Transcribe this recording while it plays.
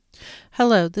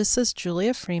Hello, this is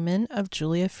Julia Freeman of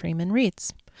Julia Freeman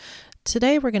Reads.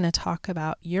 Today we're going to talk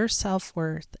about your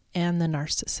self-worth and the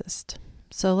narcissist.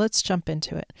 So let's jump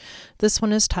into it. This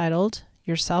one is titled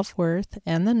Your Self-Worth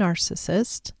and the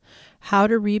Narcissist: How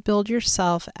to Rebuild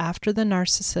Yourself After the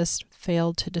Narcissist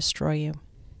Failed to Destroy You.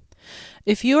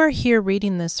 If you are here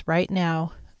reading this right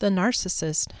now, the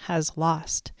narcissist has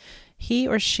lost. He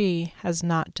or she has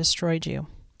not destroyed you.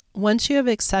 Once you have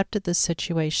accepted this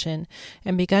situation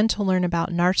and begun to learn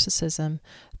about narcissism,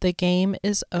 the game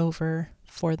is over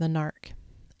for the narc.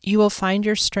 You will find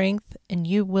your strength and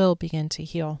you will begin to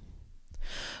heal.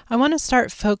 I want to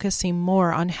start focusing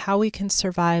more on how we can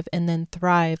survive and then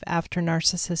thrive after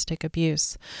narcissistic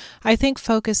abuse. I think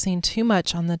focusing too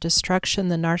much on the destruction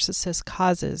the narcissist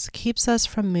causes keeps us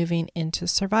from moving into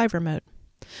survivor mode.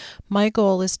 My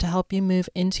goal is to help you move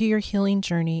into your healing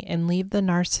journey and leave the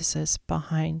narcissist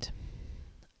behind.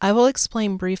 I will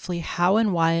explain briefly how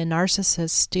and why a narcissist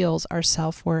steals our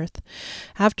self-worth.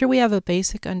 After we have a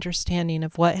basic understanding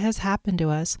of what has happened to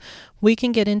us, we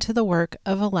can get into the work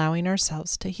of allowing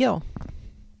ourselves to heal.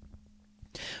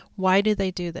 Why do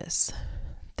they do this?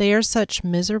 They are such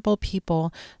miserable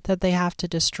people that they have to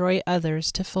destroy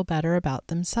others to feel better about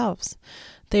themselves.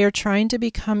 They are trying to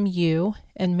become you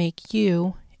and make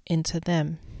you into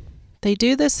them. They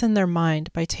do this in their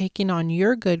mind by taking on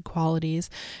your good qualities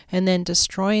and then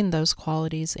destroying those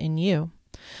qualities in you.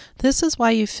 This is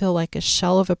why you feel like a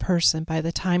shell of a person by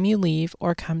the time you leave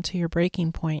or come to your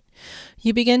breaking point.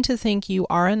 You begin to think you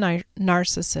are a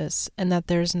narcissist and that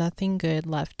there's nothing good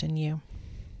left in you.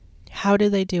 How do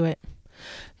they do it?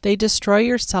 They destroy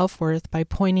your self-worth by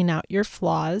pointing out your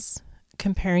flaws,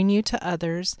 comparing you to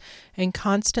others, and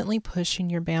constantly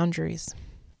pushing your boundaries.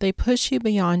 They push you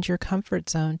beyond your comfort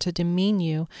zone to demean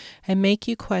you and make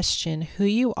you question who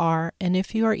you are and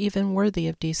if you are even worthy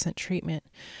of decent treatment.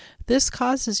 This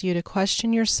causes you to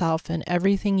question yourself and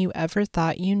everything you ever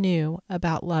thought you knew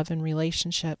about love and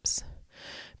relationships.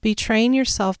 Betraying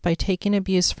yourself by taking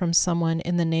abuse from someone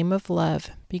in the name of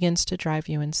love begins to drive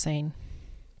you insane.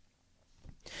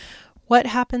 What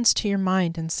happens to your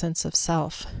mind and sense of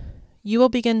self? You will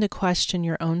begin to question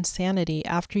your own sanity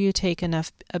after you take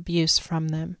enough abuse from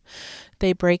them.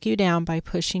 They break you down by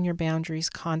pushing your boundaries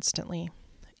constantly.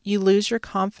 You lose your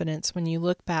confidence when you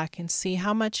look back and see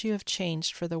how much you have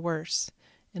changed for the worse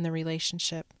in the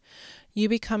relationship. You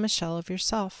become a shell of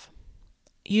yourself.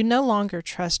 You no longer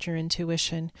trust your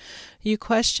intuition. You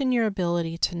question your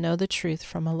ability to know the truth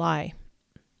from a lie.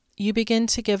 You begin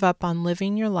to give up on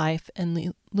living your life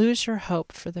and lose your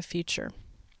hope for the future.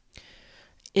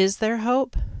 Is there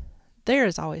hope? There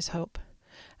is always hope.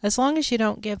 As long as you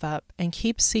don't give up and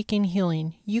keep seeking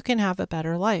healing, you can have a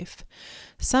better life.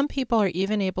 Some people are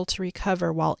even able to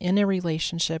recover while in a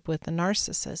relationship with a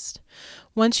narcissist.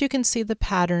 Once you can see the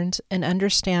patterns and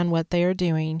understand what they are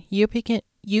doing, you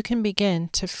can begin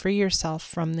to free yourself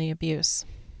from the abuse.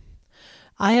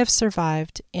 I have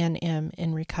survived and am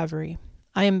in recovery.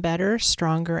 I am better,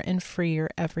 stronger, and freer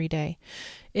every day.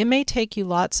 It may take you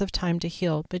lots of time to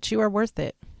heal, but you are worth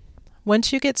it.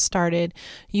 Once you get started,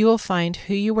 you will find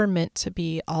who you were meant to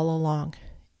be all along.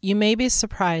 You may be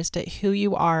surprised at who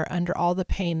you are under all the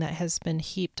pain that has been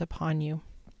heaped upon you.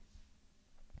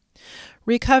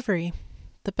 Recovery.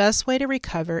 The best way to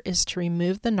recover is to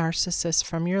remove the narcissist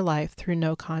from your life through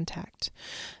no contact.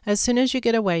 As soon as you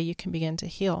get away, you can begin to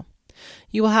heal.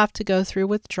 You will have to go through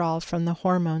withdrawal from the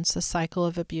hormones the cycle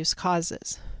of abuse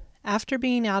causes. After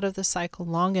being out of the cycle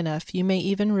long enough, you may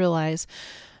even realize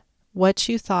what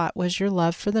you thought was your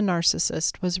love for the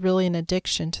narcissist was really an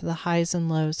addiction to the highs and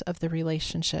lows of the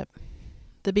relationship.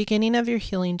 The beginning of your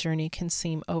healing journey can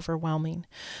seem overwhelming.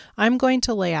 I'm going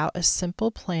to lay out a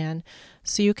simple plan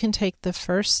so you can take the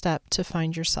first step to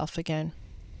find yourself again.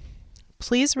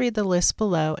 Please read the list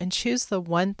below and choose the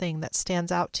one thing that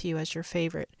stands out to you as your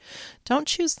favorite. Don't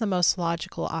choose the most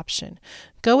logical option.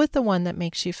 Go with the one that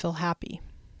makes you feel happy.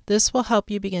 This will help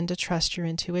you begin to trust your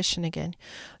intuition again.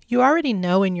 You already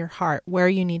know in your heart where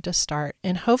you need to start,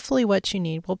 and hopefully what you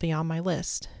need will be on my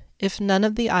list. If none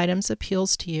of the items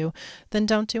appeals to you, then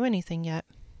don't do anything yet.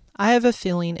 I have a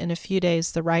feeling in a few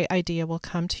days the right idea will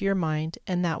come to your mind,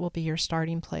 and that will be your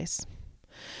starting place.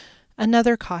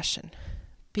 Another caution.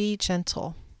 Be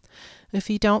gentle. If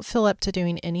you don't feel up to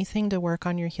doing anything to work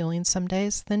on your healing some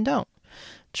days, then don't.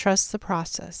 Trust the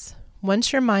process.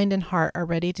 Once your mind and heart are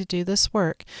ready to do this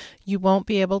work, you won't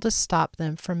be able to stop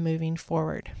them from moving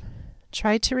forward.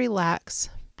 Try to relax,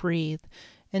 breathe,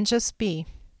 and just be.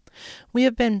 We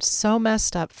have been so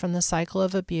messed up from the cycle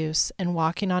of abuse and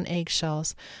walking on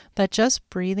eggshells that just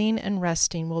breathing and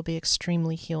resting will be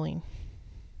extremely healing.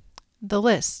 The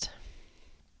list.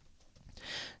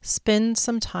 Spend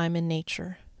some time in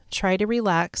nature. Try to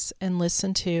relax and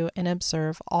listen to and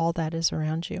observe all that is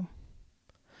around you.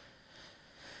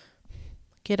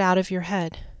 Get out of your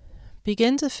head.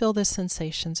 Begin to feel the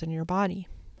sensations in your body.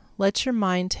 Let your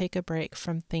mind take a break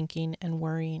from thinking and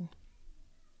worrying.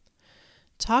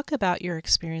 Talk about your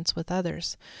experience with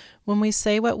others. When we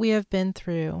say what we have been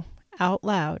through out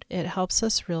loud, it helps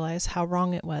us realize how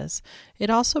wrong it was. It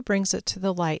also brings it to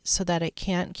the light so that it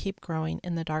can't keep growing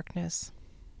in the darkness.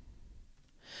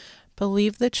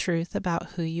 Believe the truth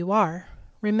about who you are.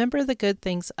 Remember the good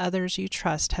things others you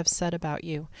trust have said about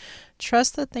you.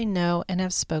 Trust that they know and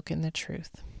have spoken the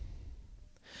truth.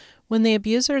 When the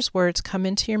abuser's words come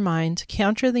into your mind,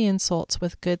 counter the insults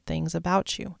with good things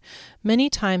about you. Many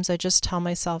times I just tell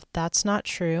myself that's not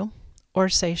true, or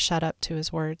say shut up to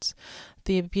his words.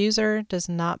 The abuser does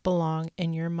not belong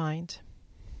in your mind.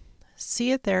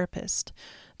 See a therapist.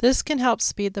 This can help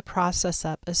speed the process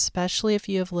up, especially if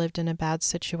you have lived in a bad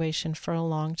situation for a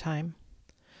long time.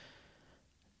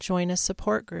 Join a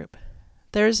support group.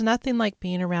 There is nothing like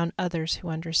being around others who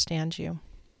understand you.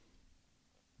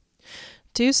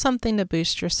 Do something to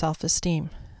boost your self-esteem.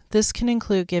 This can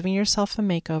include giving yourself a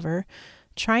makeover,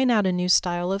 trying out a new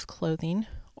style of clothing,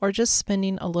 or just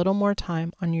spending a little more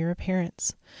time on your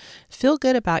appearance. Feel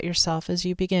good about yourself as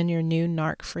you begin your new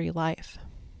narc-free life.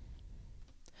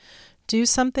 Do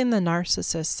something the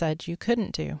narcissist said you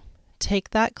couldn't do. Take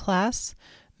that class,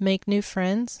 make new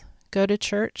friends, go to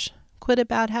church, quit a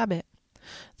bad habit.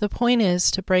 The point is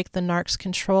to break the narc's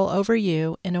control over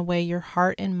you in a way your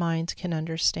heart and mind can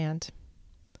understand.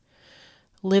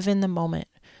 Live in the moment.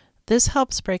 This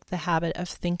helps break the habit of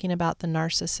thinking about the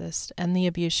narcissist and the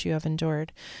abuse you have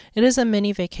endured. It is a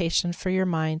mini vacation for your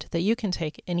mind that you can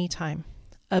take anytime.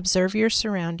 Observe your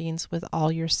surroundings with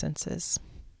all your senses.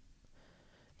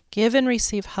 Give and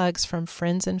receive hugs from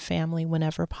friends and family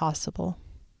whenever possible.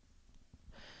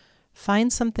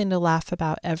 Find something to laugh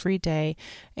about every day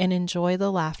and enjoy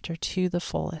the laughter to the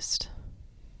fullest.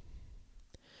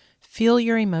 Feel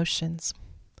your emotions.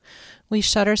 We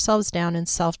shut ourselves down in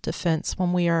self-defense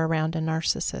when we are around a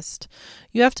narcissist.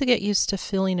 You have to get used to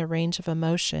feeling a range of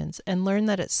emotions and learn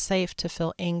that it's safe to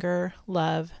feel anger,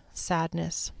 love,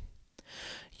 sadness.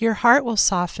 Your heart will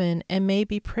soften and may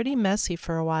be pretty messy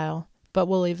for a while, but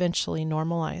will eventually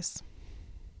normalize.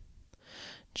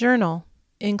 Journal,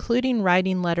 including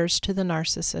writing letters to the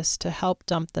narcissist to help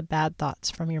dump the bad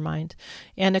thoughts from your mind.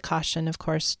 And a caution, of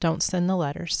course, don't send the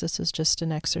letters. This is just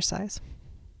an exercise.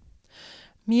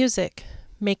 Music.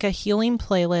 Make a healing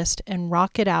playlist and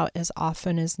rock it out as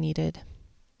often as needed.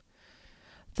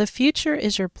 The future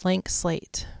is your blank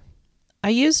slate. I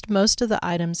used most of the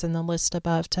items in the list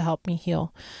above to help me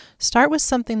heal. Start with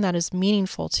something that is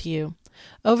meaningful to you.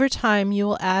 Over time, you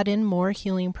will add in more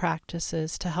healing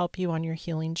practices to help you on your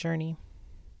healing journey.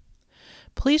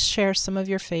 Please share some of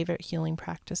your favorite healing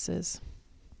practices.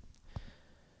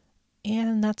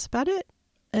 And that's about it.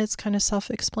 It's kind of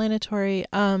self-explanatory.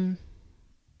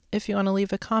 If you want to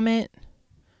leave a comment,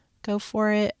 go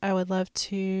for it. I would love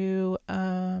to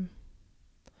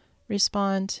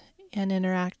respond and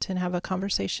interact and have a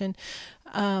conversation.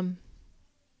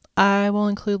 I will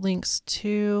include links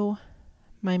to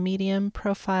my Medium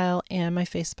profile and my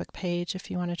Facebook page if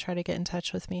you want to try to get in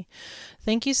touch with me.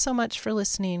 Thank you so much for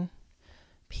listening.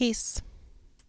 Peace.